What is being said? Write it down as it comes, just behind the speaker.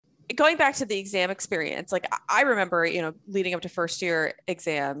going back to the exam experience, like I remember, leading up to first year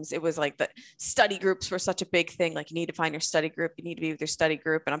exams, it was like the study groups were such a big thing. Like you need to find your study group, you need to be with your study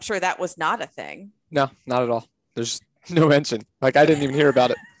group. And I'm sure that was not a thing. No, not at all. There's no mention. Like I didn't even hear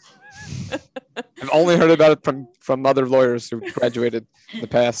about it. I've only heard about it from other lawyers who graduated in the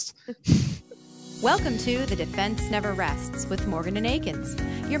past. Welcome to The Defense Never Rests with Morgan and Akins,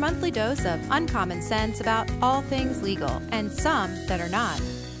 your monthly dose of uncommon sense about all things legal and some that are not.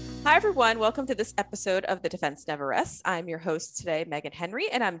 Hi, everyone. Welcome to this episode of The Defense Never Rests. I'm your host today, Megan Henry,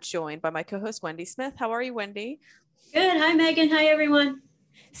 and I'm joined by my co-host, Wendy Smith. How are you, Wendy? Good. Hi, Megan. Hi, everyone.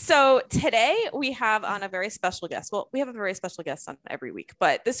 So today we have on a very special guest. Well, we have a very special guest on every week,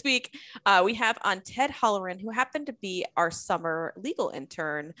 but this week we have on Ted Holleran, who happened to be our summer legal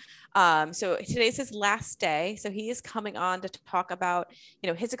intern. So today's his last day. So he is coming on to talk about,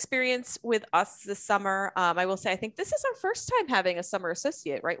 his experience with us this summer. I will say, I think this is our first time having a summer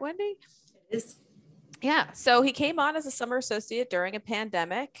associate, right, Wendy? It is. Yeah. So he came on as a summer associate during a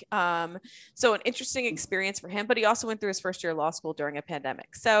pandemic. So an interesting experience for him, but he also went through his first year of law school during a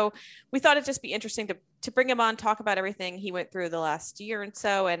pandemic. So we thought it'd just be interesting to bring him on, talk about everything he went through the last year and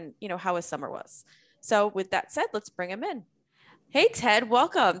so, and how his summer was. So with that said, let's bring him in. Hey, Ted,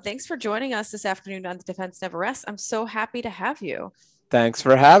 welcome. Thanks for joining us this afternoon on The Defense Never Rests. I'm so happy to have you. Thanks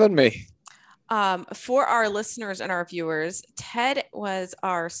for having me. For our listeners and our viewers, Ted was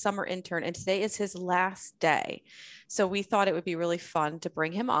our summer intern and today is his last day. So we thought it would be really fun to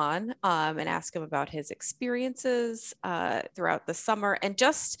bring him on and ask him about his experiences throughout the summer and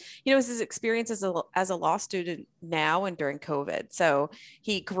just, his experience as a law student now and during COVID. So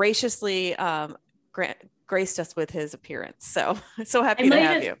he graciously graced us with his appearance. So happy to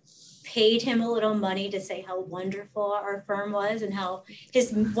have you. Paid him a little money to say how wonderful our firm was and how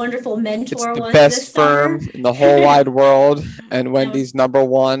his wonderful mentor was. It's the best firm in the whole wide world, and Wendy's number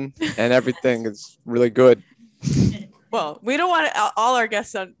one, and everything is really good. Well, we don't want all our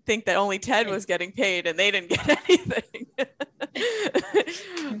guests to think that only Ted was getting paid and they didn't get anything.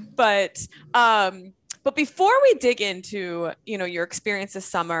 But before we dig into, your experience this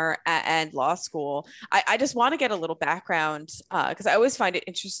summer and law school, I just want to get a little background because I always find it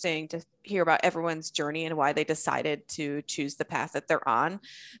interesting to hear about everyone's journey and why they decided to choose the path that they're on.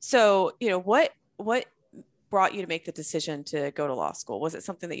 So, what brought you to make the decision to go to law school? Was it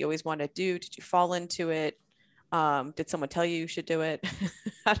something that you always wanted to do? Did you fall into it? Did someone tell you should do it?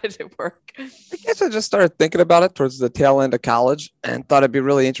 How did it work? I guess I just started thinking about it towards the tail end of college and thought it'd be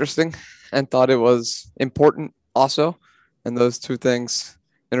really interesting and thought it was important also. And those two things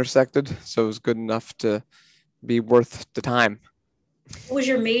intersected. So it was good enough to be worth the time. What was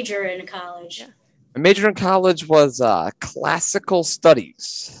your major in college? Yeah. My major in college was classical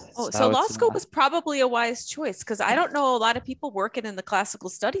studies. Oh, so law school was probably a wise choice because I don't know a lot of people working in the classical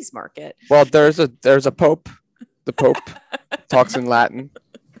studies market. Well, there's a pope. The Pope talks in Latin,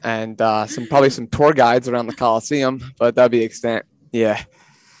 and probably some tour guides around the Colosseum, but that'd be the extent. Yeah.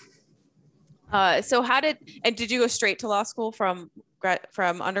 So did you go straight to law school from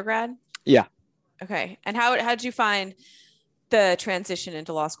undergrad? Yeah. Okay. And how did you find the transition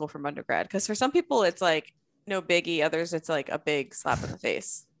into law school from undergrad? Because for some people it's like no biggie, others it's like a big slap in the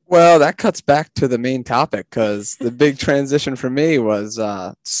face. Well, that cuts back to the main topic because the big transition for me was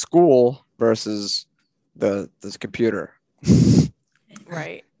school versus the computer.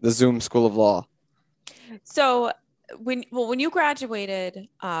 Right. The Zoom School of Law. So when you graduated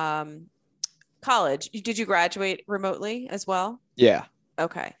college, did you graduate remotely as well? Yeah.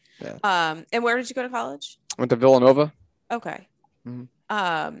 Okay. Yeah. And where did you go to college? Went to Villanova. Okay.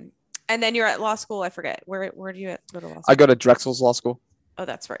 Mm-hmm. And then you're at law school. I forget where do you go to law school? I go to Drexel's Law School. Oh,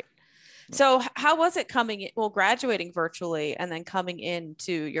 that's right. So how was it graduating virtually and then coming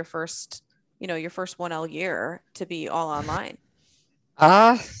into your first 1L year to be all online?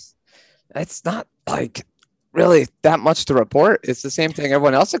 It's not like really that much to report. It's the same thing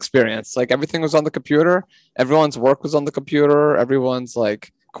everyone else experienced. Like everything was on the computer. Everyone's work was on the computer. Everyone's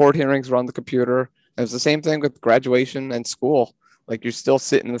like court hearings were on the computer. It was the same thing with graduation and school. Like you still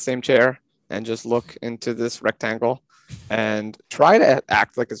sit in the same chair and just look into this rectangle and try to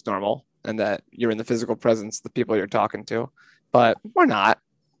act like it's normal and that you're in the physical presence of the people you're talking to, but we're not.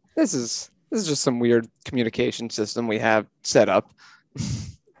 This is just some weird communication system we have set up.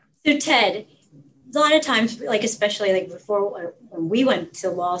 So Ted, a lot of times, like especially like before when we went to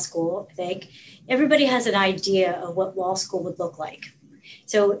law school, I think everybody has an idea of what law school would look like.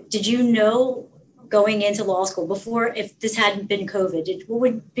 So did you know going into law school before, if this hadn't been COVID,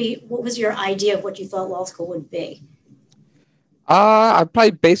 what was your idea of what you thought law school would be? I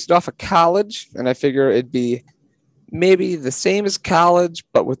probably based it off of college, and I figure it'd be maybe the same as college,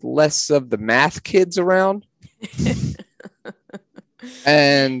 but with less of the math kids around.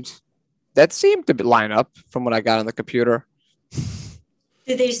 And that seemed to line up from what I got on the computer.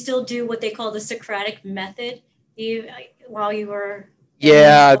 Did they still do what they call the Socratic method while you were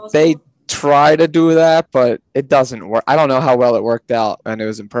Yeah, in law they school? try to do that, but it doesn't work. I don't know how well it worked out when it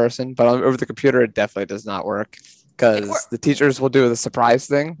was in person, but over the computer, it definitely does not work It wor- because the teachers will do the surprise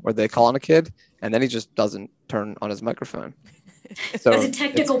thing where they call on a kid and then he just doesn't turn on his microphone. That's So a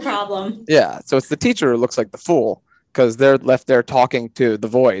technical problem. yeah, so it's the teacher who looks like the fool because they're left there talking to the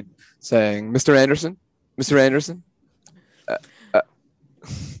void, saying, "Mr. Anderson, Mr. Anderson." Uh, uh,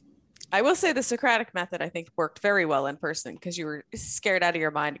 I will say the Socratic method, I think, worked very well in person because you were scared out of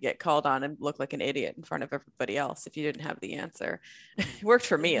your mind to get called on and look like an idiot in front of everybody else if you didn't have the answer. It worked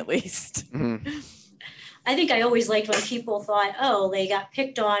for me, at least. mhm. I think I always liked when people thought, oh, they got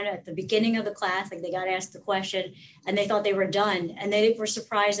picked on at the beginning of the class, like they got asked the question and they thought they were done. And they were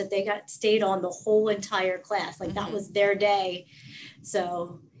surprised that they got stayed on the whole entire class. Like that was their day.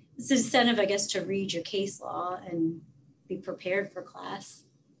 So it's an incentive, I guess, to read your case law and be prepared for class.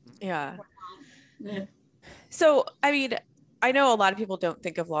 Yeah. Yeah. So, I mean, I know a lot of people don't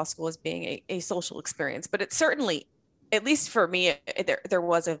think of law school as being a social experience, but it certainly, at least for me, there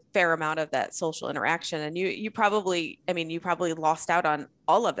was a fair amount of that social interaction. And you probably, I mean, you probably lost out on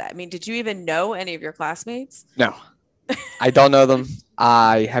all of that. I mean, did you even know any of your classmates? No, I don't know them.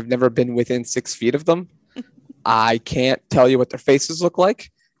 I have never been within 6 feet of them. I can't tell you what their faces look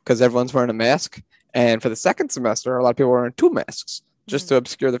like because everyone's wearing a mask. And for the second semester, a lot of people were wearing 2 masks just to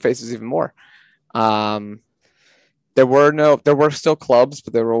obscure their faces even more. Um, there were still clubs,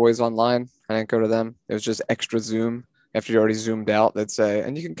 but they were always online. I didn't go to them. It was just extra Zoom. After you already zoomed out, they'd say,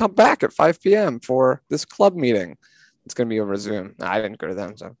 and you can come back at 5 p.m. for this club meeting. It's going to be over Zoom. No, I didn't go to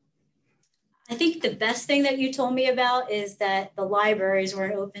them. So I think the best thing that you told me about is that the libraries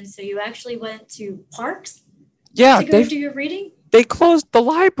weren't open. So you actually went to parks yeah, to go do your reading? they closed the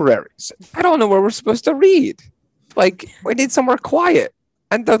libraries. I don't know where we're supposed to read. Like, we need somewhere quiet.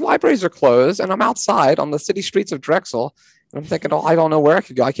 And the libraries are closed, and I'm outside on the city streets of Drexel. And I'm thinking, oh, I don't know where I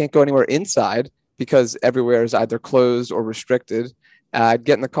could go. I can't go anywhere inside because everywhere is either closed or restricted. I'd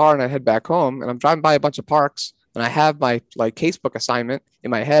get in the car and I'd head back home, and I'm driving by a bunch of parks, and I have my like casebook assignment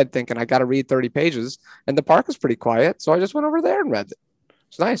in my head thinking I got to read 30 pages, and the park is pretty quiet. So I just went over there and read it.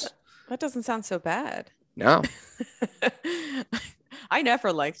 It's nice. That doesn't sound so bad. No. I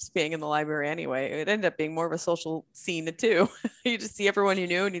never liked being in the library anyway. It ended up being more of a social scene too. You just see everyone you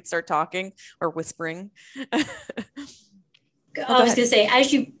knew and you'd start talking or whispering. I was going to say,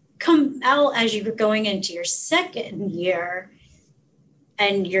 as you come out, as you're going into your second year,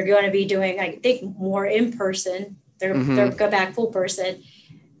 and you're going to be doing, I think, more in person, they're go back full person.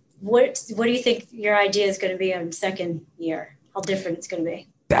 What do you think your idea is going to be on second year? How different it's going to be?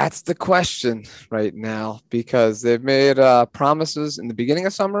 That's the question right now because they've made promises in the beginning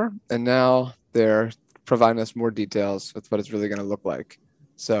of summer and now they're providing us more details with what it's really going to look like.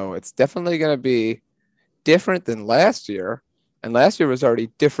 So it's definitely going to be different than last year. And last year was already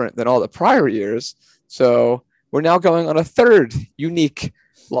different than all the prior years. So we're now going on a third unique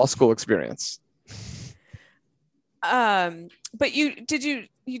law school experience. But you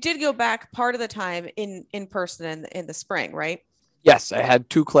did go back part of the time in person in the spring, right? Yes, I had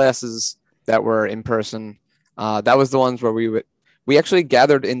 2 classes that were in person. That was the ones where we actually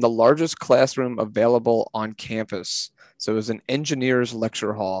gathered in the largest classroom available on campus. So it was an engineer's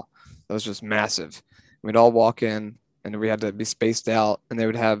lecture hall. That was just massive. We'd all walk in and we had to be spaced out and they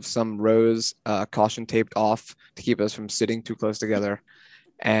would have some rows caution taped off to keep us from sitting too close together.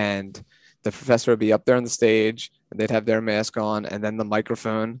 And the professor would be up there on the stage and they'd have their mask on and then the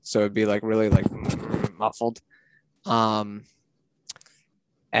microphone. So it'd be like really like muffled.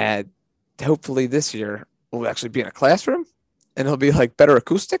 And hopefully this year we'll actually be in a classroom and it'll be like better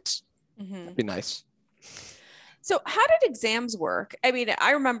acoustics. That'd be nice. So how did exams work? I mean,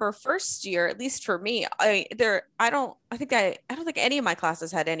 I remember first year, at least for me, I don't think any of my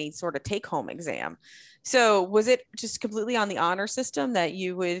classes had any sort of take home exam. So was it just completely on the honor system that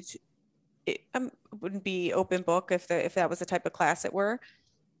you wouldn't be open book if that was the type of class it were?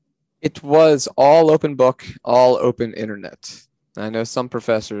 It was all open book, all open internet. I know some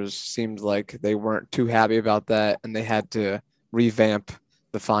professors seemed like they weren't too happy about that and they had to revamp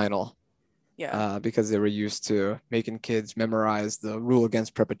the final because they were used to making kids memorize the rule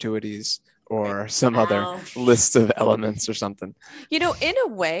against perpetuities or some other list of elements or something. You know, in a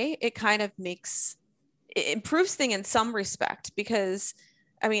way, it kind of improves things in some respect because,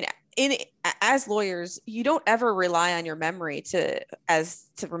 I mean, as lawyers, you don't ever rely on your memory to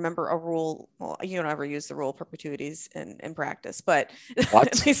remember a rule. Well, you don't ever use the rule of perpetuities in practice, but What?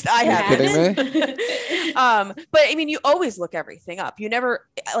 at least I Are you haven't. kidding me? But I mean, you always look everything up. You never,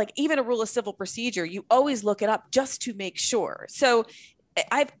 like, even a rule of civil procedure, you always look it up just to make sure. So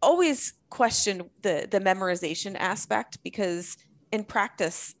I've always questioned the memorization aspect, because in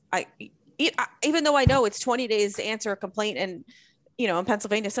practice, even though I know it's 20 days to answer a complaint, and in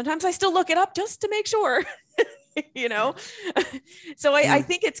Pennsylvania, sometimes I still look it up just to make sure, So I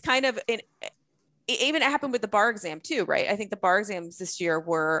think it's kind of even it happened with the bar exam too, right? I think the bar exams this year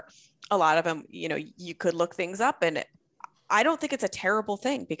were a lot of them, you could look things up, and I don't think it's a terrible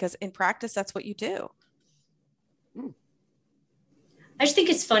thing, because in practice, that's what you do. I just think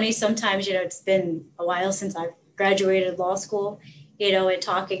it's funny sometimes, it's been a while since I've graduated law school, and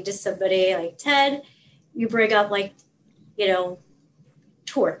talking to somebody like Ted, you bring up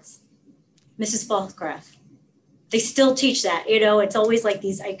torts, Mrs. Falkcraft. They still teach that, it's always like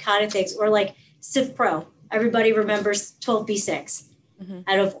these iconic things, or like Civ Pro. Everybody remembers 12b6. Mm-hmm.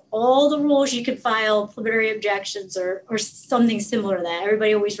 Out of all the rules you could file preliminary objections or something similar to that,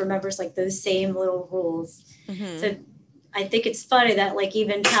 everybody always remembers like those same little rules. Mm-hmm. So I think it's funny that like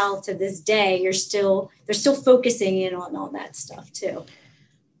even Cal to this day, they're still focusing in on all that stuff too.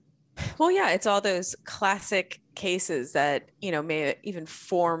 Well, yeah, it's all those classic cases that, may even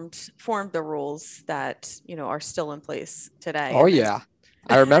formed the rules that, are still in place today. Oh, yeah.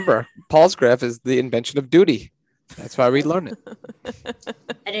 I remember Paul's graph is the invention of duty. That's why we learn it.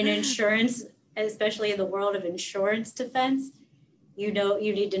 And in insurance, especially in the world of insurance defense, you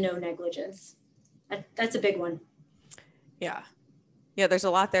need to know negligence. That's a big one. Yeah. Yeah, there's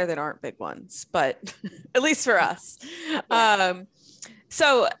a lot there that aren't big ones, but at least for us. Yeah.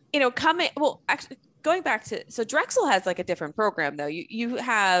 So, actually going back to, so Drexel has like a different program though. You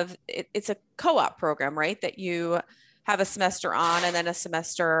have, it's a co-op program, right? That you have a semester on and then a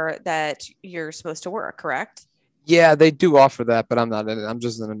semester that you're supposed to work, correct? Yeah, they do offer that, but I'm not in it. I'm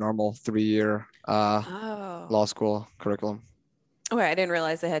just in a normal 3-year law school curriculum. Okay, I didn't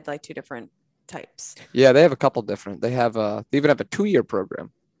realize they had like two different types. Yeah, they have a couple different. They even have a 2-year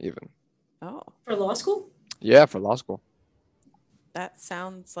program even. Oh. For law school? Yeah, for law school. That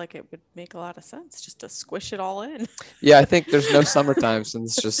sounds like it would make a lot of sense just to squish it all in. Yeah, I think there's no summertime,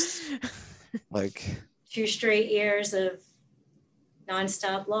 since it's just like 2 straight years of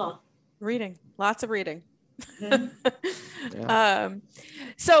nonstop law. Reading, lots of reading. Mm-hmm. Yeah.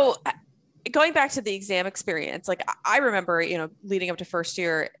 So going back to the exam experience, like I remember, leading up to first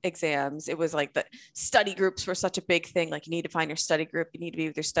year exams, it was like the study groups were such a big thing. Like you need to find your study group, you need to be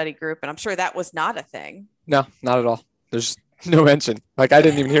with your study group. And I'm sure that was not a thing. No, not at all. There's no mention. Like I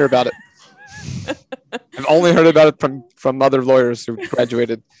didn't even hear about it. I've only heard about it from other lawyers who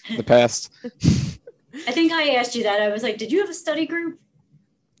graduated in the past. I think I asked you that. I was like, did you have a study group?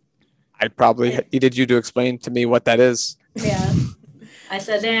 I probably needed you to explain to me what that is. Yeah. I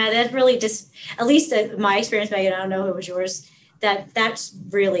said, that really just, at least my experience, Megan, I don't know if it was yours, that's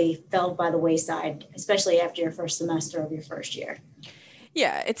really fell by the wayside, especially after your first semester of your first year.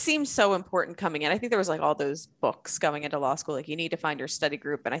 Yeah, it seems so important coming in. I think there was like all those books going into law school, like you need to find your study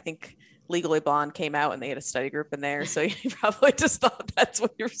group. And I think Legally Blonde came out and they had a study group in there. So you probably just thought that's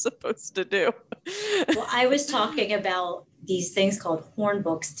what you're supposed to do. Well, I was talking about these things called horn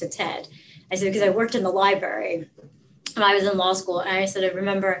books to Ted. I said, because I worked in the library when I was in law school. And I said, I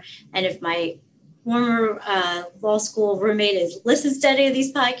remember, and if my former law school roommate listens to any of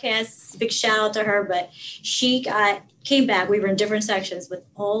these podcasts, big shout out to her, but she came back. We were in different sections with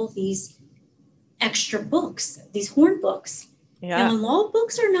all these extra books, these horn books. Yeah. And law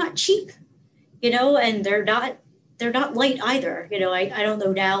books are not cheap, and they're not light either. I don't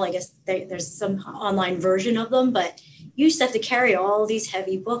know now, I guess there's some online version of them, but you used to have to carry all these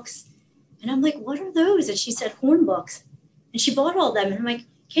heavy books. And I'm like, what are those? And she said, horn books. And she bought all of them. And I'm like,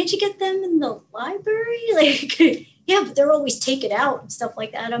 can't you get them in the library? Like, yeah, but they're always taken out and stuff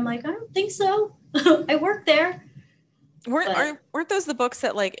like that. I'm like, I don't think so. I work there. Weren't those the books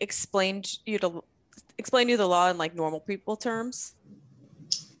that like explained you the law in like normal people terms?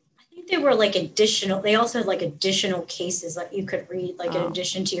 I think they were like additional. They also had like additional cases that you could read, like in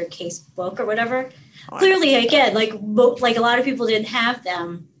addition to your case book or whatever. Clearly, again, like a lot of people didn't have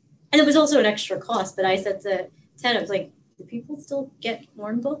them, and it was also an extra cost. But I said to Ted, I was like, do people still get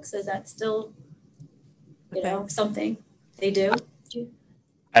horn books? Is that still, something they do?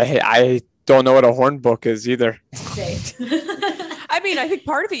 I don't know what a horn book is either. I mean, I think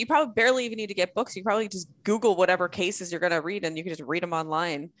part of it, you probably barely even need to get books. You probably just Google whatever cases you're going to read and you can just read them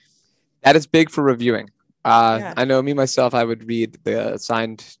online. That is big for reviewing. Yeah. I know me myself, I would read the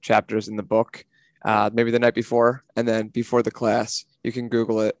assigned chapters in the book, maybe the night before, and then before the class, you can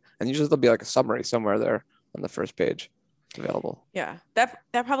Google it, and usually there'll be like a summary somewhere there on the first page available. Yeah. That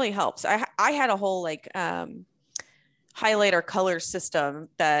probably helps. I had a whole like highlighter color system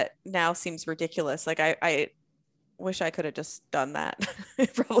that now seems ridiculous. Like I wish I could have just done that.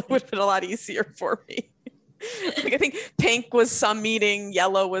 It probably would have been a lot easier for me. Like I think pink was some meaning,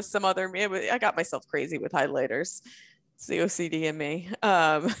 yellow was some other. I got myself crazy with highlighters. It's the OCD in me.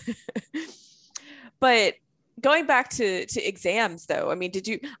 But going back to exams though, I mean,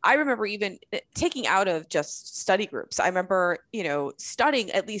 I remember even taking out of just study groups. I remember,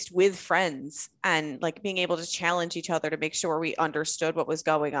 studying at least with friends and like being able to challenge each other to make sure we understood what was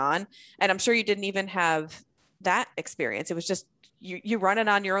going on. And I'm sure you didn't even have that experience. It was just you running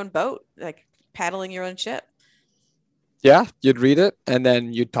on your own boat, like paddling your own ship. Yeah, you'd read it and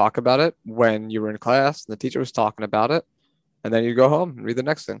then you'd talk about it when you were in class and the teacher was talking about it. And then you'd go home and read the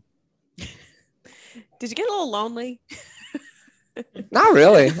next thing. Did you get a little lonely? Not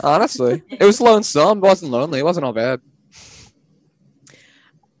really, honestly. It was lonesome. It wasn't lonely. It wasn't all bad.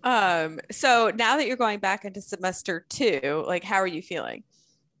 So now that you're going back into semester 2, like how are you feeling?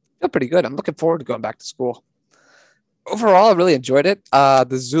 I feel pretty good. I'm looking forward to going back to school. Overall, I really enjoyed it.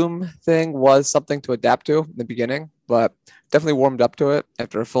 The Zoom thing was something to adapt to in the beginning, but definitely warmed up to it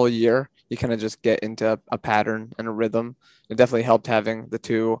after a full year. You kind of just get into a pattern and a rhythm. It definitely helped having the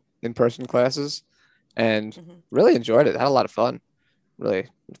 2 in-person classes and really enjoyed it. Had a lot of fun. Really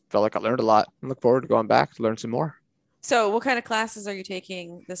felt like I learned a lot. I look forward to going back to learn some more. So what kind of classes are you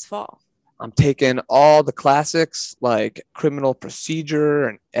taking this fall? I'm taking all the classics like criminal procedure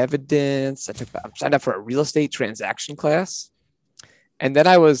and evidence. I'm signed up for a real estate transaction class. And then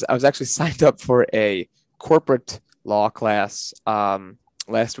I was actually signed up for a corporate law class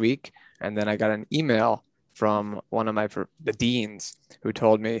last week. And then I got an email from one of the deans who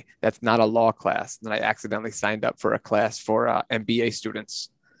told me that's not a law class. And then I accidentally signed up for a class for MBA students.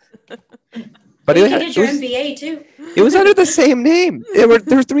 But you did your MBA too. It was under the same name. There were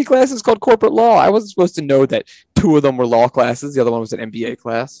 3 classes called corporate law. I wasn't supposed to know that 2 of them were law classes. The other one was an MBA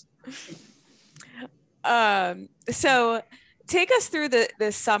class. So take us through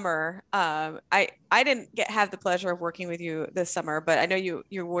this summer. I didn't have the pleasure of working with you this summer, but I know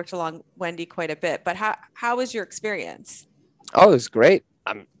you worked along Wendy quite a bit. But how was your experience? Oh, it was great.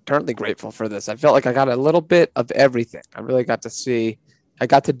 I'm eternally grateful for this. I felt like I got a little bit of everything. I really got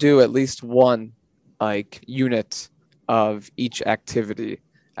to do at least one like unit of each activity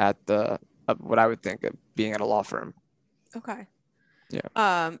at what I would think of being at a law firm. Okay.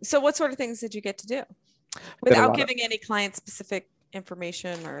 Yeah. So what sort of things did you get to do without giving any client specific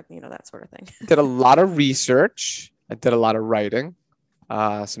information or, that sort of thing? Did a lot of research. I did a lot of writing,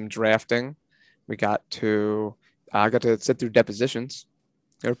 some drafting. I got to sit through depositions.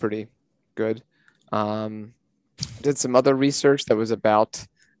 They were pretty good. Did some other research that was about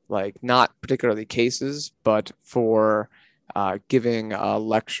like not particularly cases, but for giving a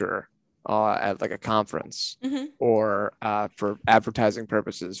lecture at like a conference or for advertising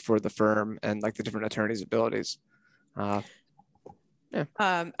purposes for the firm and like the different attorneys' abilities. Yeah.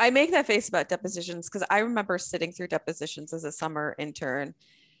 I make that face about depositions because I remember sitting through depositions as a summer intern,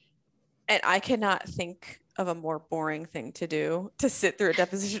 and I cannot think of a more boring thing to do, to sit through a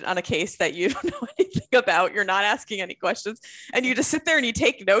deposition on a case that you don't know anything about. You're not asking any questions and you just sit there and you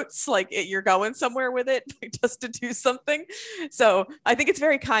take notes like you're going somewhere with it just to do something. So I think it's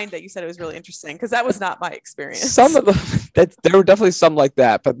very kind that you said it was really interesting because that was not my experience. Some of them, there were definitely some like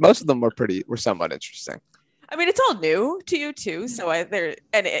that, but most of them were somewhat interesting. I mean, it's all new to you too. So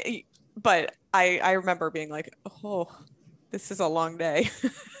but I remember being like, oh, this is a long day.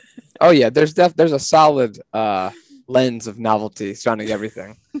 Oh yeah, there's a solid lens of novelty surrounding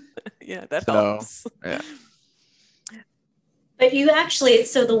everything. Yeah, that helps. Yeah. But you actually,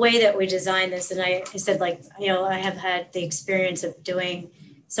 so the way that we designed this, and I said like, I have had the experience of doing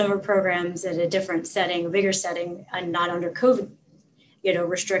summer programs at a different setting, a bigger setting, and not under COVID,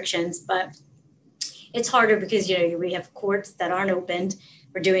 restrictions. But it's harder because we have courts that aren't opened.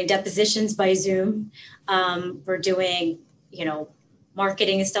 We're doing depositions by Zoom. We're doing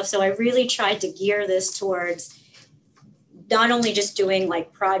marketing and stuff. So I really tried to gear this towards not only just doing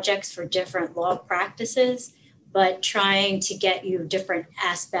like projects for different law practices, but trying to get you different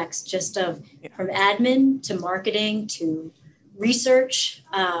aspects just from admin to marketing to research,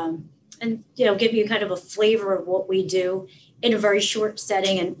 and give you kind of a flavor of what we do in a very short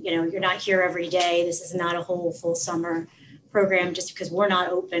setting. And you're not here every day. This is not a whole full summer program just because we're not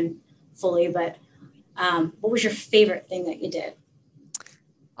open fully. But what was your favorite thing that you did?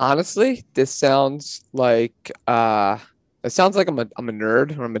 Honestly, this sounds like I'm a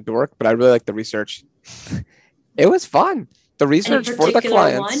nerd or I'm a dork, but I really like the research. It was fun. The Any research for the particular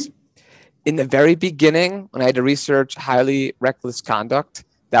clients. one? In the very beginning, when I had to research highly reckless conduct,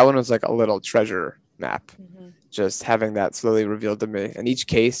 that one was like a little treasure map. Mm-hmm. Just having that slowly revealed to me. And each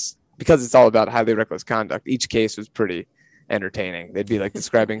case, because it's all about highly reckless conduct, each case was pretty entertaining. They'd be like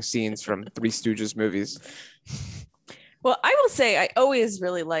describing scenes from Three Stooges movies. Well, I will say I always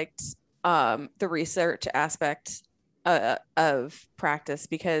really liked the research aspect of practice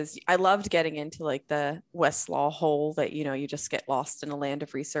because I loved getting into like the Westlaw hole that, you just get lost in a land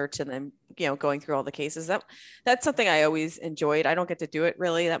of research and then, going through all the cases. That's something I always enjoyed. I don't get to do it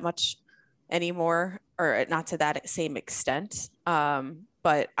really that much anymore, or not to that same extent.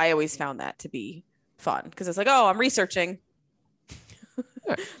 But I always found that to be fun because it's like, oh, I'm researching.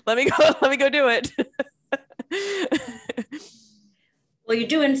 let me go do it. Well, you're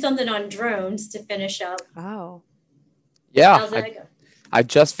doing something on drones to finish up. Oh. Yeah. How's that go? I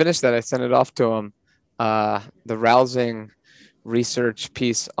just finished that. I sent it off to him. The rousing research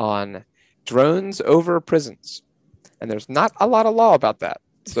piece on drones over prisons. And there's not a lot of law about that.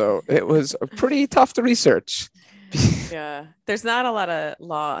 So it was pretty tough to research. Yeah. There's not a lot of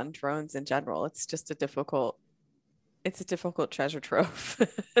law on drones in general. It's just a difficult treasure trove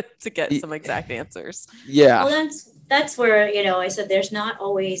to get some exact answers. Yeah. Well, that's where, I said there's not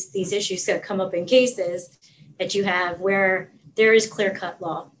always these issues that come up in cases that you have where there is clear-cut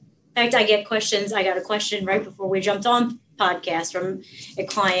law. In fact, I got a question right before we jumped on podcast from a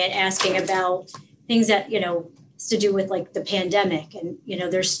client asking about things that, to do with like the pandemic. And,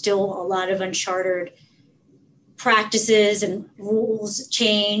 there's still a lot of uncharted practices and rules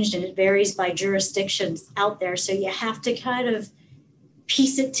changed, and it varies by jurisdictions out there. So you have to kind of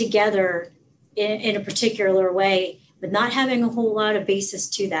piece it together in a particular way, but not having a whole lot of basis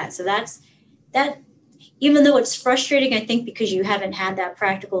to that. So that, even though it's frustrating, I think because you haven't had that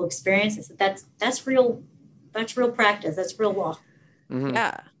practical experience, that's real practice. That's real law. Mm-hmm.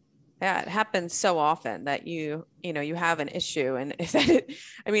 Yeah. Yeah. It happens so often that you have an issue, and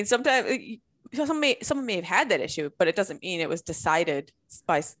sometimes someone may have had that issue, but it doesn't mean it was decided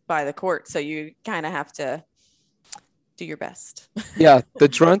by the court. So you kind of have to do your best. Yeah, the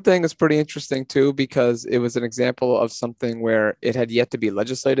drone thing is pretty interesting too, because it was an example of something where it had yet to be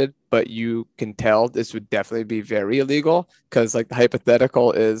legislated, but you can tell this would definitely be very illegal because like the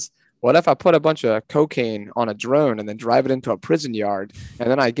hypothetical is, what if I put a bunch of cocaine on a drone and then drive it into a prison yard and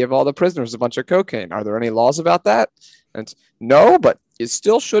then I give all the prisoners a bunch of cocaine? Are there any laws about that? And it's, no, but you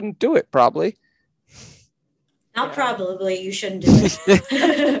still shouldn't do it, probably. Not probably, you shouldn't do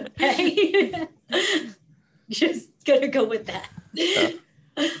it. Just gonna go with that.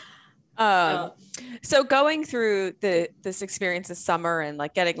 So going through this experience this summer and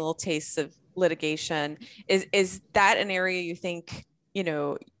like getting little tastes of litigation, is that an area you think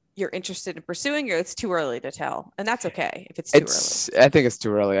you're interested in pursuing, or it's too early to tell? And that's okay if it's too early. I think it's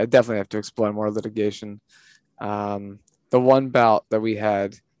too early. I definitely have to explore more litigation. The one bout that we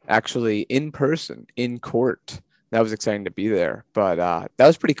had actually in person in court, that was exciting to be there, but that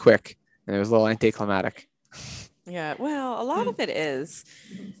was pretty quick and it was a little anticlimactic. Yeah, well, a lot of it is.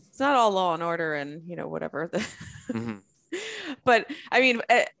 It's not all law and order and whatever. Mm-hmm. But I mean,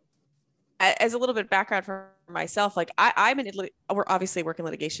 as a little bit of background for myself, like we're obviously working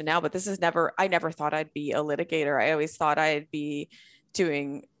litigation now, but I never thought I'd be a litigator. I always thought I'd be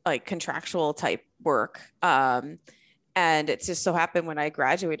doing like contractual type work. And it just so happened when I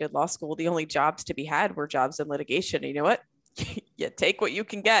graduated law school, the only jobs to be had were jobs in litigation. And you know what? You take what you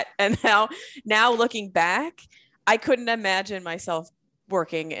can get. And now looking back, I couldn't imagine myself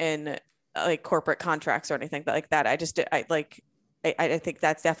working in like corporate contracts or anything like that. I think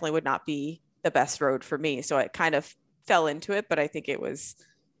that definitely would not be the best road for me. So I kind of fell into it, but I think it was,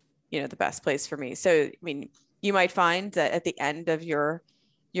 the best place for me. So, I mean, you might find that at the end of your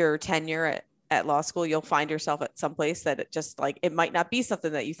tenure at law school, you'll find yourself at some place that it might not be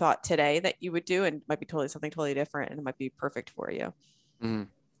something that you thought today that you would do, and it might be something totally different, and it might be perfect for you. Mm.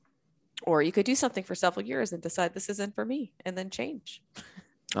 Or you could do something for several years and decide this isn't for me and then change.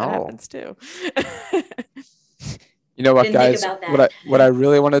 That happens too. You know what, guys? What I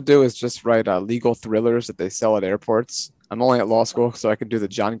really want to do is just write legal thrillers that they sell at airports. I'm only at law school, so I can do the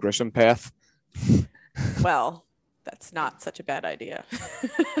John Grisham path. Well, that's not such a bad idea.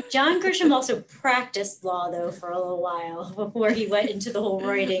 John Grisham also practiced law, though, for a little while before he went into the whole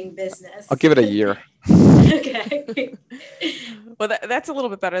writing business. I'll give it a year. Okay. Well, that's a little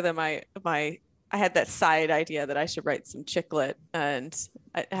bit better than my. I had that side idea that I should write some chick lit, and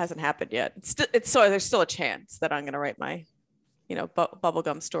it hasn't happened yet. So there's still a chance that I'm going to write my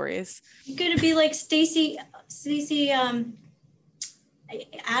bubblegum stories. You're going to be like Stacey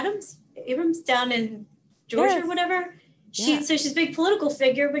Abrams down in Georgia or whatever. So she's a big political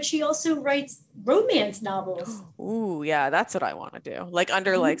figure, but she also writes romance novels. Ooh, yeah, that's what I want to do. Like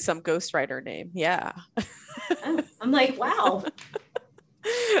under like some ghostwriter name. Yeah. I'm like, wow.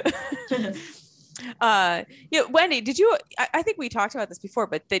 Wendy, I think we talked about this before,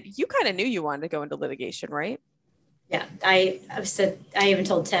 but that you kind of knew you wanted to go into litigation, right? Yeah, I even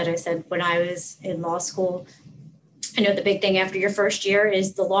told Ted, I said, when I was in law school, I know the big thing after your first year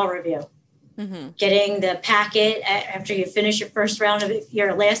is the law review. Mm-hmm. Getting the packet after you finish your first round of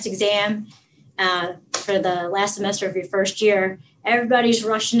your last exam for the last semester of your first year, everybody's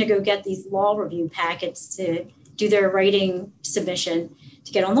rushing to go get these law review packets to do their writing submission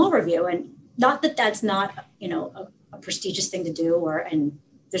to get on law review. And not that that's not, a prestigious thing to do and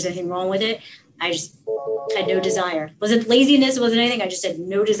there's anything wrong with it. I just had no desire. Wasn't laziness, wasn't anything. I just had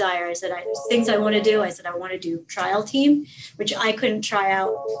no desire. I said, there's things I want to do. I said, I want to do trial team, which I couldn't try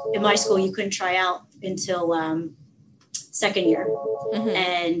out. In my school, you couldn't try out until second year. Mm-hmm.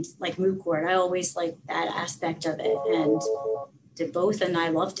 And like moot court, I always liked that aspect of it and did both. And I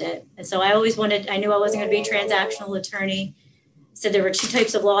loved it. And so I knew I wasn't going to be a transactional attorney. So there were two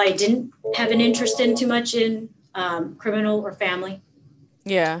types of law. I didn't have an interest in too much in criminal or family.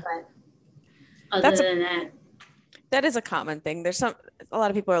 Yeah. But other than that, that is a common thing. There's a lot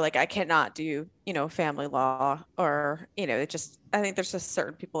of people are like, I cannot do, family law or, I think there's just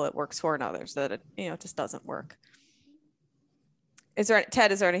certain people it works for and others that it just doesn't work.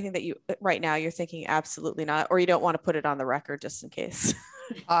 Ted, is there anything that right now you're thinking absolutely not, or you don't want to put it on the record just in case?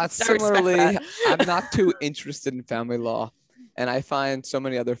 Similarly, I'm not too interested in family law, and I find so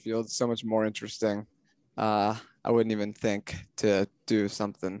many other fields so much more interesting. I wouldn't even think to do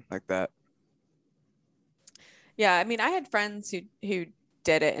something like that. Yeah, I mean, I had friends who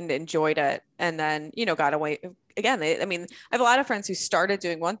did it and enjoyed it, and then got away again. I have a lot of friends who started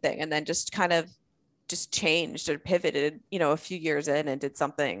doing one thing and then just kind of just changed or pivoted, a few years in and did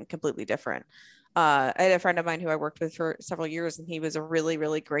something completely different. I had a friend of mine who I worked with for several years, and he was a really,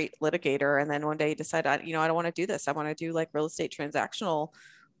 really great litigator. And then one day he decided, I don't want to do this. I want to do like real estate transactional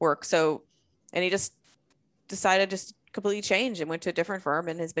work. And he just decided just completely change and went to a different firm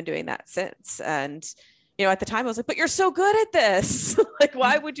and has been doing that since. And at the time I was like, but you're so good at this. Like,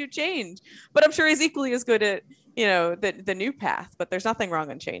 why would you change? But I'm sure he's equally as good at, the new path, but there's nothing wrong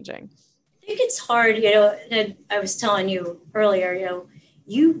in changing. I think it's hard, and I was telling you earlier,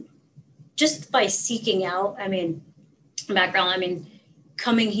 you just by seeking out, background,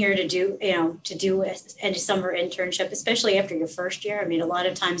 coming here to do a summer internship, especially after your first year. A lot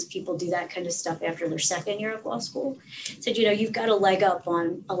of times people do that kind of stuff after their second year of law school. So, you've got a leg up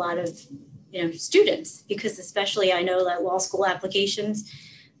on a lot of students, because especially I know that law school applications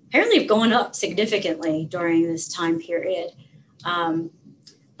apparently have gone up significantly during this time period.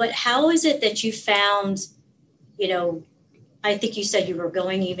 But how is it that you found, I think you said you were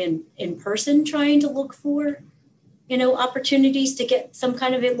going even in person trying to look for, opportunities to get some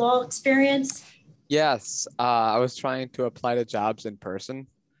kind of a law experience? Yes, I was trying to apply to jobs in person,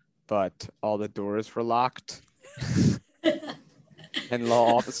 but all the doors were locked. And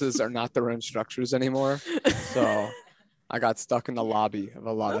law offices are not their own structures anymore. So I got stuck in the lobby of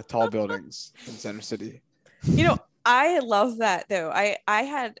a lot of tall buildings in Center City. I love that though. I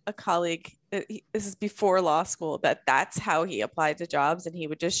had a colleague, this is before law school, that's how he applied to jobs, and he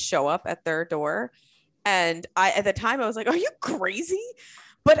would just show up at their door. And at the time I was like, are you crazy?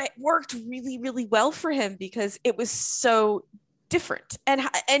 But it worked really, really well for him because it was so different. And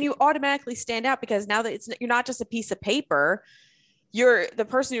you automatically stand out because now that you're not just a piece of paper, you're the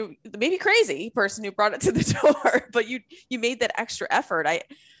person who, maybe crazy person who brought it to the door, but you made that extra effort. I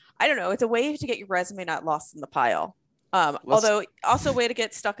don't know. It's a way to get your resume not lost in the pile. Although also a way to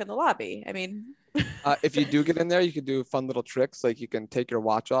get stuck in the lobby. If you do get in there, you can do fun little tricks. Like you can take your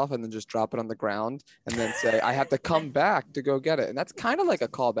watch off and then just drop it on the ground and then say, I have to come back to go get it. And that's kind of like a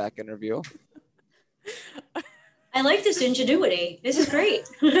callback interview. I like this ingenuity. This is great.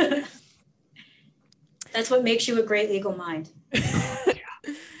 That's what makes you a great legal mind.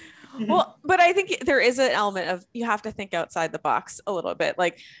 Well, but I think there is an element of you have to think outside the box a little bit.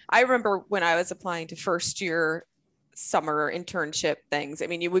 Like I remember when I was applying to first year summer internship things.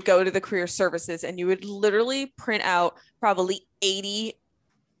 You would go to the career services and you would literally print out probably 80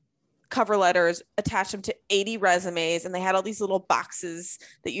 cover letters, attach them to 80 resumes. And they had all these little boxes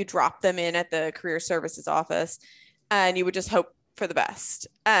that you drop them in at the career services office. And you would just hope for the best.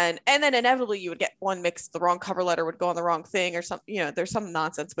 And then inevitably you would get one mixed, the wrong cover letter would go on the wrong thing or something, there's some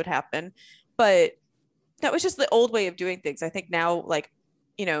nonsense would happen. But that was just the old way of doing things. I think now, like,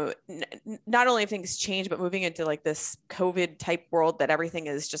 not only have things changed, but moving into like this COVID type world that everything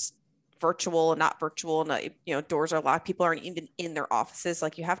is just virtual and not virtual, and doors are locked. People aren't even in their offices.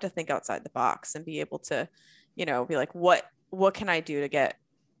 Like, you have to think outside the box and be able to, be like, what can I do to get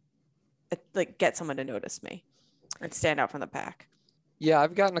someone to notice me and stand out from the pack? Yeah,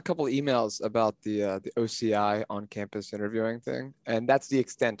 I've gotten a couple emails about the OCI on campus interviewing thing, and that's the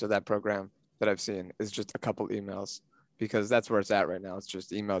extent of that program that I've seen, is just a couple emails, because that's where it's at right now. It's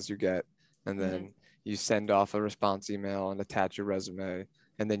just emails you get, and then you send off a response email and attach your resume,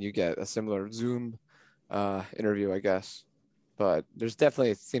 and then you get a similar Zoom interview, I guess. But there's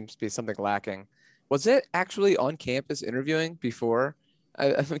definitely seems to be something lacking. Was it actually on campus interviewing before?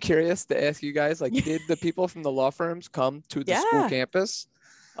 I'm curious to ask you guys, like, did the people from the law firms come to the school Yeah. campus?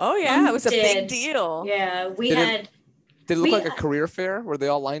 Oh yeah, it was a big deal. Yeah, Did it look like a career fair? Were they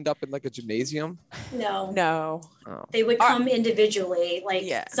all lined up in like a gymnasium? No. Oh. They would come individually.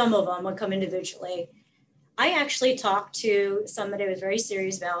 Yeah. Some of them would come individually. I actually talked to somebody who was very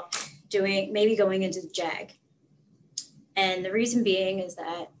serious about maybe going into the JAG. And the reason being is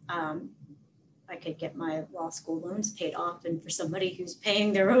that I could get my law school loans paid off. And for somebody who's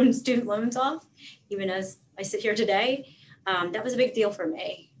paying their own student loans off, even as I sit here today, that was a big deal for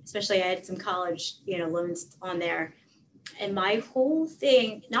me. Especially I had some college, loans on there. And my whole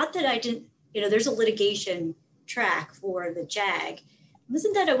thing, not that I didn't, there's a litigation track for the JAG. It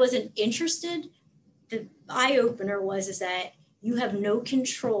wasn't that I wasn't interested. The eye opener is that you have no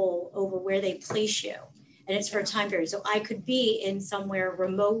control over where they place you. And it's for a time period. So I could be in somewhere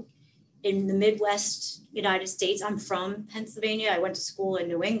remote in the Midwest United States. I'm from Pennsylvania. I went to school in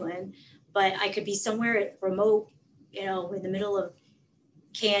New England, but I could be somewhere remote, in the middle of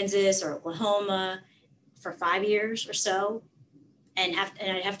Kansas or Oklahoma for 5 years or so, and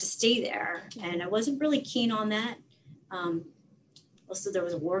I'd have to stay there. And I wasn't really keen on that. Also, there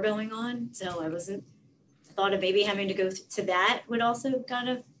was a war going on, so I thought of maybe having to go to that would also kind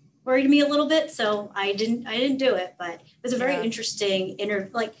of worried me a little bit. So I didn't do it, but it was a very interesting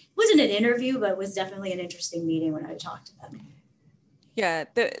it wasn't an interview, but it was definitely an interesting meeting when I talked to them. Yeah.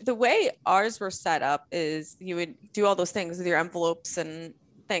 The way ours were set up is you would do all those things with your envelopes and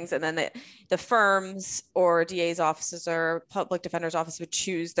things. And then the firms or DA's offices or public defender's office would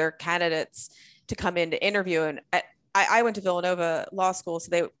choose their candidates to come in to interview. And I went to Villanova Law School, so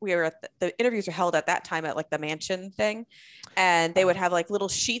the interviews were held at that time at like the mansion thing, and they would have like little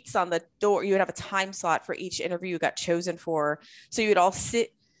sheets on the door. You would have a time slot for each interview you got chosen for, so you would all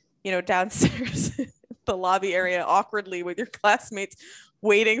sit, downstairs the lobby area awkwardly with your classmates,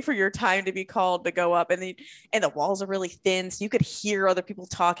 waiting for your time to be called to go up. And the walls are really thin, so you could hear other people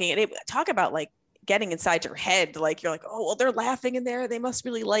talking, and they talk about like getting inside your head, like you're like, oh well, they're laughing in there, they must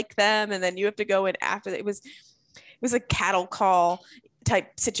really like them, and then you have to go in after. It was a cattle call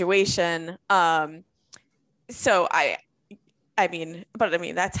type situation. So I mean,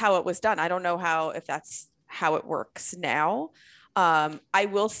 that's how it was done. I don't know if that's how it works now. I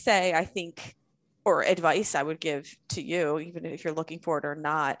will say, I think, or advice I would give to you, even if you're looking for it or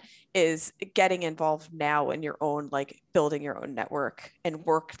not, is getting involved now in your own, like building your own network, and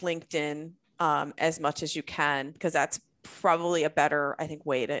work LinkedIn as much as you can, because that's probably a better, I think,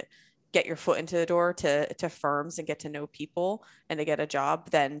 way to get your foot into the door to firms and get to know people and to get a job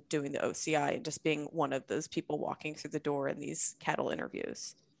than doing the OCI and just being one of those people walking through the door in these cattle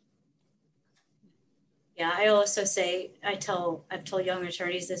interviews. Yeah, I also say, I've told young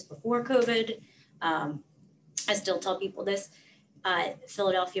attorneys this before COVID. I still tell people this,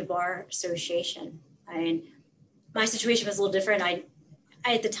 Philadelphia Bar Association. I mean, my situation was a little different. I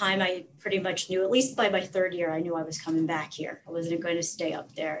at the time, I pretty much knew, at least by my third year, I knew I was coming back here. I wasn't going to stay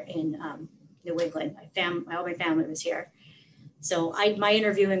up there in New England. All my family was here. So my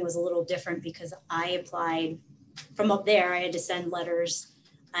interviewing was a little different, because I applied from up there. I had to send letters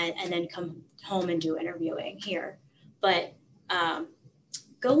and then come home and do interviewing here. But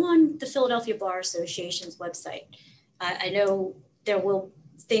go on the Philadelphia Bar Association's website. I know there will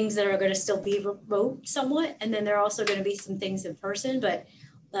things that are going to still be remote somewhat, and then there are also going to be some things in person, but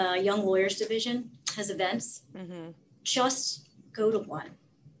the Young Lawyers Division has events. Mm-hmm. Just go to one,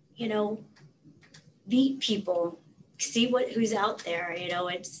 meet people, see who's out there.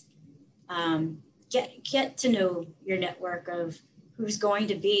 It's get to know your network of who's going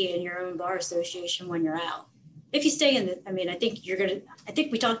to be in your own bar association when you're out. If you stay I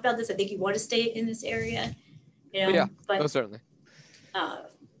think we talked about this. I think you want to stay in this area, Yeah, but certainly.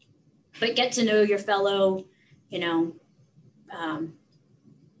 But get to know your fellow,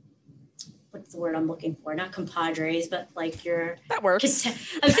 the word I'm looking for, not compadres, but like your that works.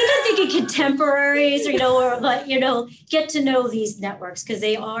 I'm thinking contemporaries, or but get to know these networks, because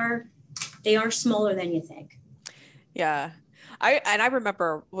they are smaller than you think. Yeah. I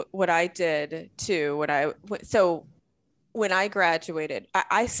remember what I did too when I graduated.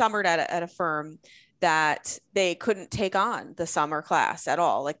 I summered at a firm that they couldn't take on the summer class at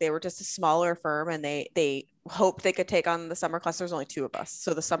all. Like, they were just a smaller firm, and they hoped they could take on the summer class. There's only two of us,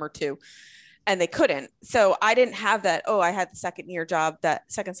 so the summer two, and they couldn't. So I didn't have that. Oh, I had the second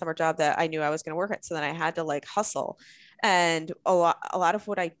summer job that I knew I was going to work at. So then I had to like hustle. And a lot of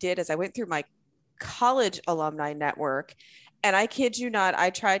what I did is I went through my college alumni network, and I kid you not,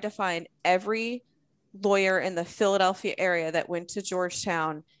 I tried to find every lawyer in the Philadelphia area that went to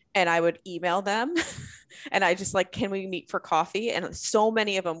Georgetown, and I would email them and I just like, can we meet for coffee? And so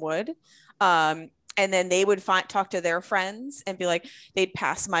many of them would. And then they would talk to their friends and be like, they'd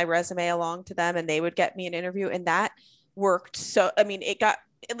pass my resume along to them, and they would get me an interview. And that worked. So, I mean, it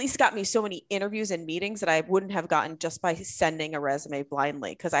at least got me so many interviews and meetings that I wouldn't have gotten just by sending a resume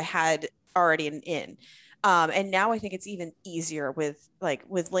blindly, because I had already an in. And now I think it's even easier with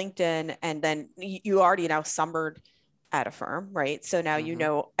LinkedIn, and then you already now summered at a firm, right? So now you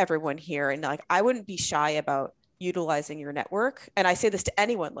know everyone here, and like, I wouldn't be shy about utilizing your network. And I say this to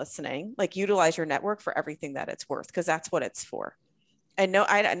anyone listening, like, utilize your network for everything that it's worth, because that's what it's for. And no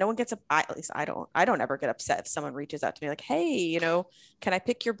one gets at least I don't ever get upset if someone reaches out to me like, hey, can I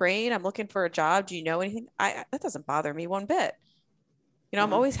pick your brain? I'm looking for a job. Do you know anything? That doesn't bother me one bit.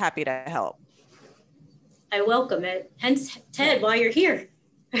 I'm always happy to help. I welcome it. Hence, Ted, while you're here,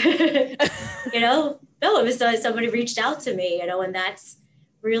 no, it was somebody reached out to me, and that's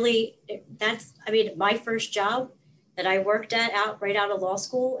my first job that I worked at right out of law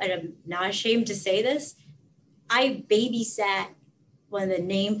school. And I'm not ashamed to say this. I babysat one of the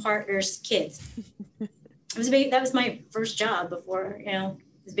name partner's kids. That was my first job before,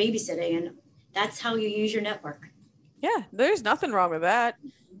 was babysitting. And that's how you use your network. Yeah, there's nothing wrong with that.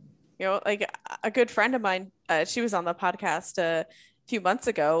 Like a good friend of mine, she was on the podcast a few months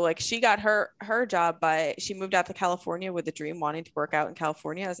ago. Like, she got her job she moved out to California with a dream, wanting to work out in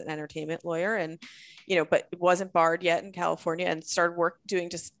California as an entertainment lawyer, and but wasn't barred yet in California, and started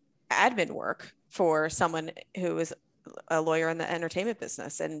doing just admin work for someone who was a lawyer in the entertainment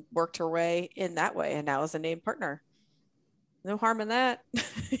business, and worked her way in that way, and now is a named partner. No harm in that.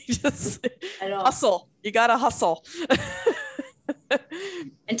 Just hustle. You gotta hustle.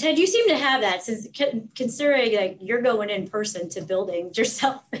 And Ted, you seem to have that, since considering like you're going in person to buildings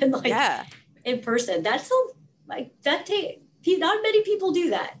yourself, and in person. That's not many people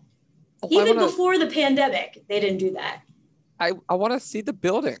do that. Even before the pandemic, they didn't do that. I want to see the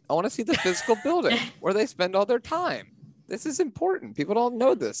building. I want to see the physical building where they spend all their time. This is important. People don't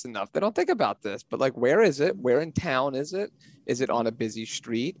know this enough. They don't think about this. But like, where is it? Where in town is it? Is it on a busy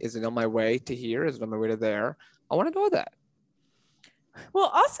street? Is it on my way to here? Is it on my way to there? I want to know that.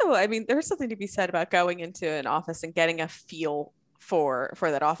 Well, also, I mean, there's something to be said about going into an office and getting a feel for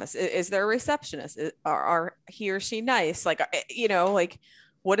that office. Is there a receptionist? Are he or she nice? Like, like,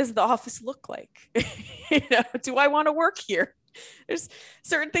 what does the office look like? Do I want to work here? There's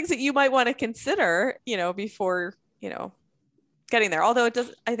certain things that you might want to consider, before, getting there. Although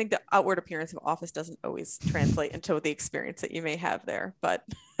I think the outward appearance of office doesn't always translate into the experience that you may have there, but.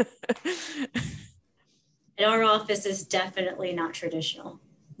 And our office is definitely not traditional.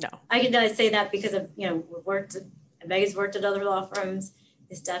 No. I can say that because of, Megan's worked at other law firms.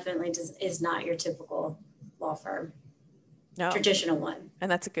 This definitely is not your typical law firm. No. Traditional one. And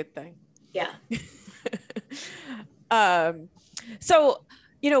that's a good thing. Yeah. So,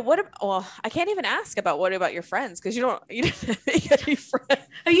 I can't even ask what about your friends, because you didn't make any friends.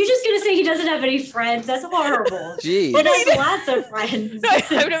 Are you just going to say he doesn't have any friends? That's horrible. Geez. He has lots of friends.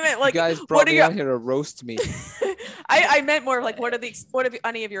 I meant, like, you guys brought me out here to roast me. I meant more like, what have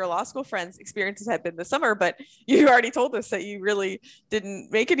any of your law school friends' experiences have been this summer? But you already told us that you really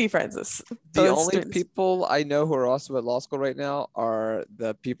didn't make any friends. The only people I know who are also at law school right now are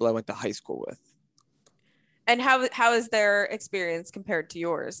the people I went to high school with. And how is their experience compared to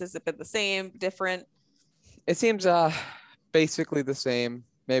yours? Has it been the same, different? It seems basically the same.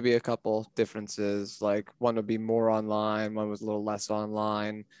 Maybe a couple differences. Like, one would be more online, one was a little less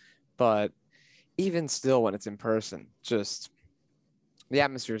online. But even still, when it's in person, just the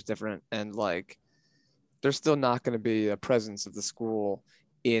atmosphere is different. And like, there's still not going to be a presence of the school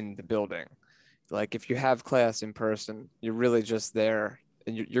in the building. Like, if you have class in person, you're really just there,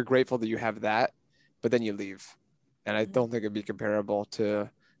 and you're grateful that you have that. But then you leave. And I don't think it'd be comparable to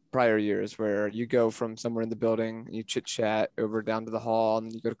prior years where you go from somewhere in the building, you chit chat over down to the hall, and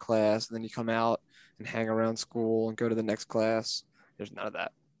then you go to class, and then you come out and hang around school and go to the next class. There's none of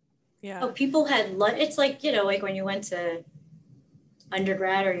that. Yeah. Oh, people had lunch. It's like, like when you went to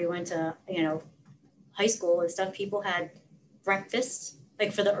undergrad or you went to, high school and stuff, people had breakfast.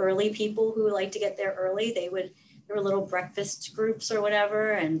 Like for the early people who like to get there early, there were little breakfast groups or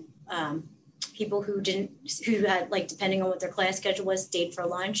whatever. And people who had, like, depending on what their class schedule was, stayed for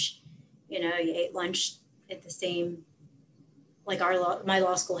lunch. You ate lunch at the same, like my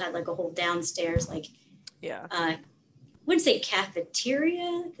law school had like a whole downstairs, like, yeah. I wouldn't say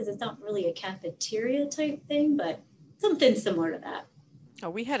cafeteria because it's not really a cafeteria type thing, but something similar to that. Oh,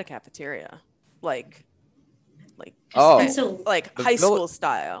 we had a cafeteria, like high school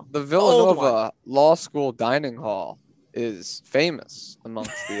style. The Villanova Law School dining hall is famous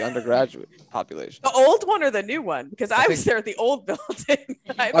amongst the undergraduate population. The old one or the new one? Because I was there at the old building.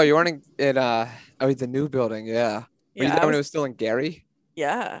 Oh, you weren't in the new building, yeah. Were you there when it was still in Gary?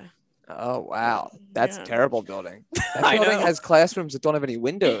 Yeah. Oh, wow. That's a terrible building. That I building know. has classrooms that don't have any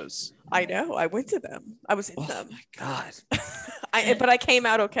windows. I know. I went to them. I was in them. Oh, my God. But I came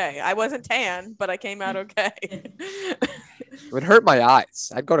out okay. I wasn't tan, but I came out okay. It would hurt my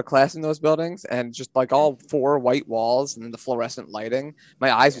eyes. I'd go to class in those buildings and just like all 4 white walls and then the fluorescent lighting.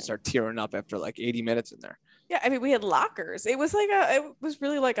 My eyes would start tearing up after like 80 minutes in there. Yeah, I mean, we had lockers. It was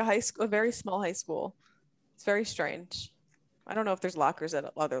really like a high school, a very small high school. It's very strange. I don't know if there's lockers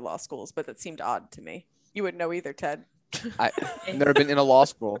at other law schools, but that seemed odd to me. You wouldn't know either, Ted. I've never been in a law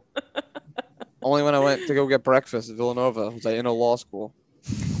school. Only when I went to go get breakfast at Villanova was I in a law school.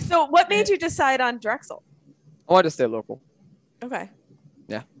 So what made you decide on Drexel? I wanted to stay local. Okay.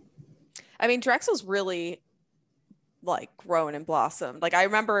 Yeah. I mean, Drexel's really like grown and blossomed. Like I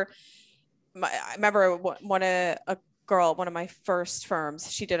remember one of my first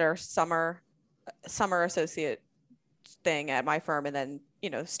firms, she did her summer associate thing at my firm and then,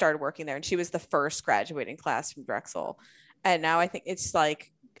 started working there. And she was the first graduating class from Drexel. And now I think it's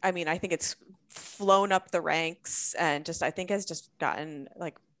like, I think it's flown up the ranks and I think has just gotten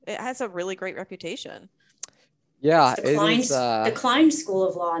like, it has a really great reputation. Yeah, it's the Klein School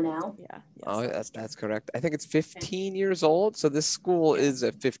of Law now. Yeah. Yes, oh, that's correct. I think it's 15 years old. So this school is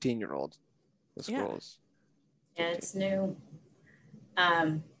a 15-year-old. The school is. Yeah, it's new.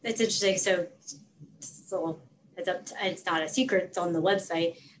 It's interesting. So it's not a secret. It's on the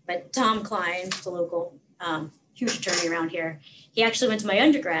website. But Tom Klein, the local huge attorney around here, he actually went to my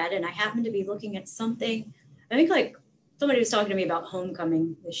undergrad, and I happened to be looking at something. I think like somebody was talking to me about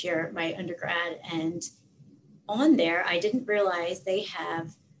homecoming this year at my undergrad, and on there, I didn't realize they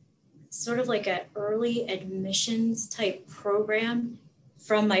have sort of like an early admissions type program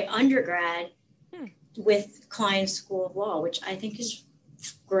from my undergrad with Klein School of Law, which I think is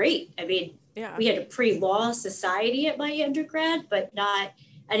great. I mean, we had a pre-law society at my undergrad, but not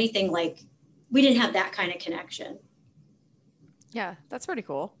anything like, we didn't have that kind of connection. Yeah, that's pretty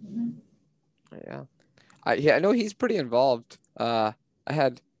cool. Mm-hmm. Yeah. I know he's pretty involved.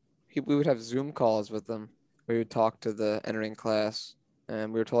 We would have Zoom calls with him. We would talk to the entering class,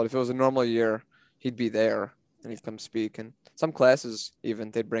 and we were told if it was a normal year, he'd be there and he'd come speak. And some classes,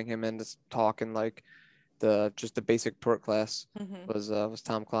 even they'd bring him in to talk, and like the basic tort class was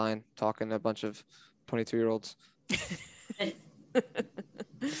Tom Klein talking to a bunch of 22-year-olds.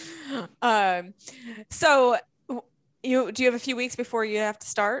 So do you have a few weeks before you have to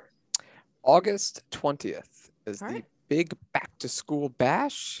start? August 20th is the big back to school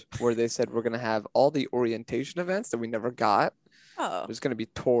bash where they said we're going to have all the orientation events that we never got. Oh. There's going to be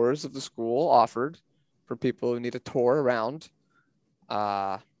tours of the school offered for people who need a tour around.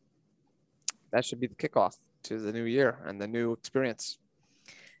 That should be the kickoff to the new year and the new experience.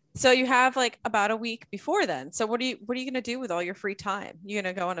 So you have like about a week before then. So what are you going to do with all your free time? You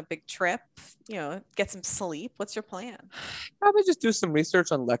going to go on a big trip, get some sleep? What's your plan? Probably just do some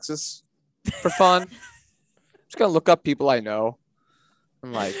research on Lexus for fun. Just going to look up people I know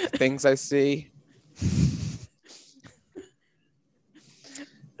and like things I see.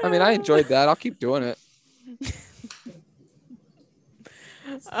 I mean, I enjoyed that. I'll keep doing it.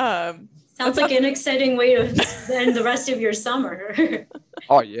 Sounds like an exciting way to spend the rest of your summer.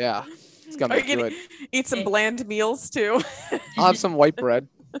 Oh, yeah. It's going to be good. Eat some bland meals, too. I'll have some white bread.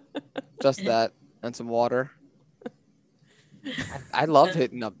 Just that. And some water. I love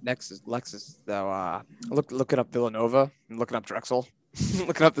hitting up Lexus, though. Looking up Villanova and looking up Drexel.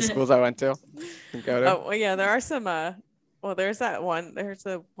 Looking up the schools I went to. And go to. Oh, well, yeah. There are some... there's a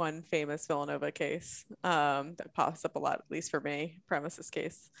one famous Villanova case that pops up a lot, at least for me, premises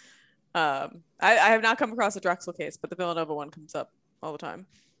case. I have not come across a Drexel case, but the Villanova one comes up all the time.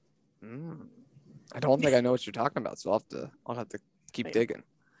 I don't think I know what you're talking about, so I'll have to keep digging.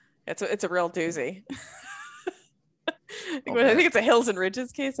 It's a real doozy. Oh, I think it's a Hills and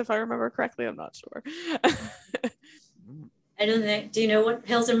Ridges case, if I remember correctly. I'm not sure. I don't think. Do you know what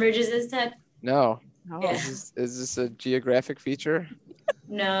Hills and Ridges is, Ted? No. Yeah. Is this a geographic feature?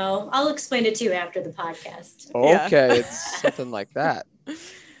 No, I'll explain it to you after the podcast. Okay, it's something like that.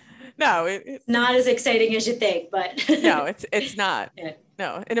 No, it's not as exciting as you think, but no, it's not. Yeah.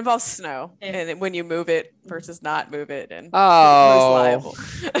 No, it involves snow, and when you move it versus not move it, and who's liable.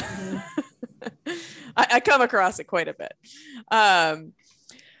 I come across it quite a bit.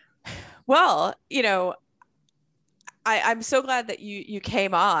 Well, I'm so glad that you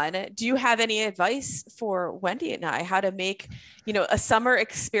came on. Do you have any advice for Wendy and I how to make, a summer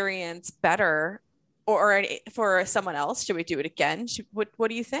experience better or for someone else? Should we do it again? What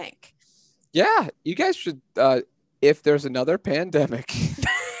do you think? Yeah, you guys should, if there's another pandemic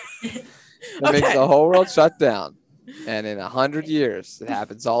that makes the whole world shut down, and in 100 years it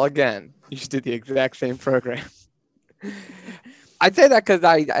happens all again, you should do the exact same program. I'd say that because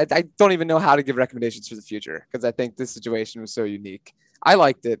I don't even know how to give recommendations for the future, because I think this situation was so unique. I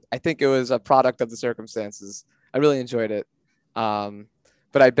liked it. I think it was a product of the circumstances. I really enjoyed it.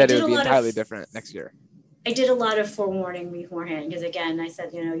 But I bet it would be entirely different next year. I did a lot of forewarning beforehand, because again, I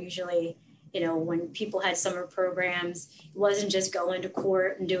said, usually, when people had summer programs, it wasn't just going to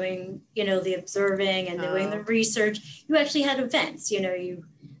court and doing, the observing and doing the research. You actually had events, you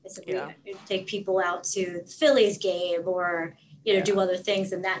take people out to the Phillies game or, do other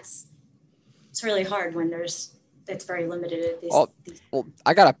things. And it's really hard when it's very limited at these. Well,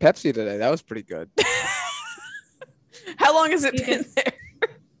 I got a Pepsi today. That was pretty good. How long has it been there?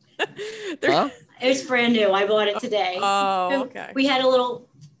 Huh? It was brand new. I bought it today. Oh, okay. We had a little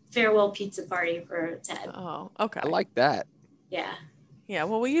farewell pizza party for Ted. Oh, okay. I like that. Yeah. Yeah.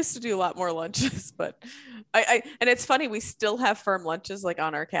 Well, we used to do a lot more lunches, but and it's funny, we still have firm lunches like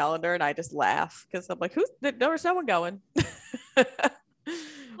on our calendar, and I just laugh because I'm like, there's no one going.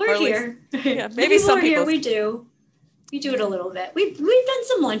 We're here. Yeah, maybe some people. We do it a little bit. We've done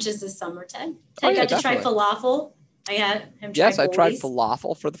some lunches this summer, Ted. Ted got to try falafel. I had him try I tried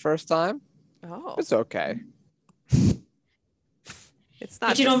falafel for the first time. Oh, it's okay. It's not.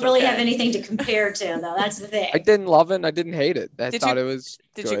 But you don't really have anything to compare to, though. That's the thing. I didn't love it. I didn't hate it. I thought it was.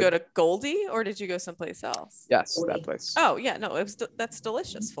 Did you go to Goldie or did you go someplace else? Yes, Goldie. that place. Oh yeah, no, that's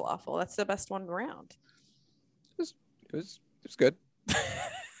delicious falafel. That's the best one around. It was good.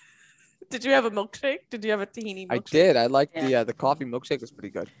 Did you have a milkshake? Did you have a tahini milkshake? I did. I liked the coffee milkshake was pretty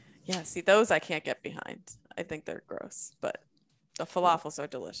good. Yeah, see, those I can't get behind. I think they're gross, but the falafels are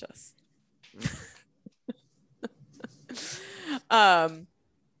delicious.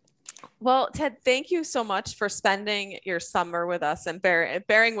 Well, Ted, thank you so much for spending your summer with us and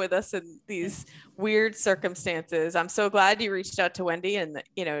bearing with us in these weird circumstances. I'm so glad you reached out to Wendy and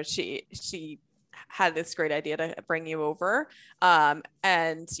she had this great idea to bring you over. And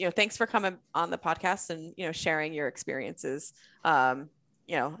thanks for coming on the podcast and sharing your experiences.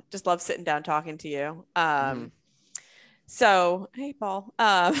 Just love sitting down talking to you. So, hey, Paul.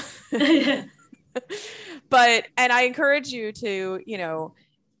 But I encourage you to,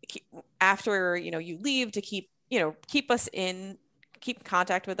 after, you leave, to keep in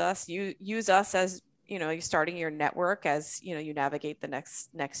contact with us. You use us as, you're starting your network as, you navigate the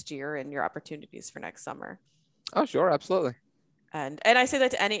next year and your opportunities for next summer. Oh, sure. Absolutely. And I say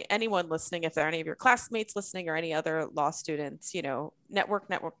that to anyone listening, if there are any of your classmates listening or any other law students, network,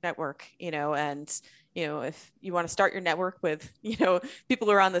 and, if you want to start your network with, people who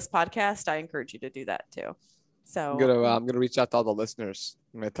are on this podcast, I encourage you to do that too. So I'm gonna reach out to all the listeners.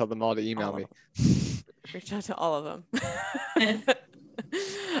 I'm gonna tell them all to email me. Reach out to all of them.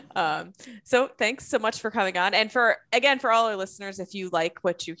 So thanks so much for coming on. And for all our listeners, if you like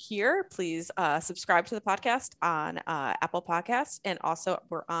what you hear, please subscribe to the podcast on Apple Podcasts. And also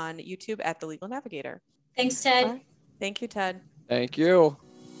we're on YouTube at The Legal Navigator. Thanks, Ted. Thank you, Ted. Thank you.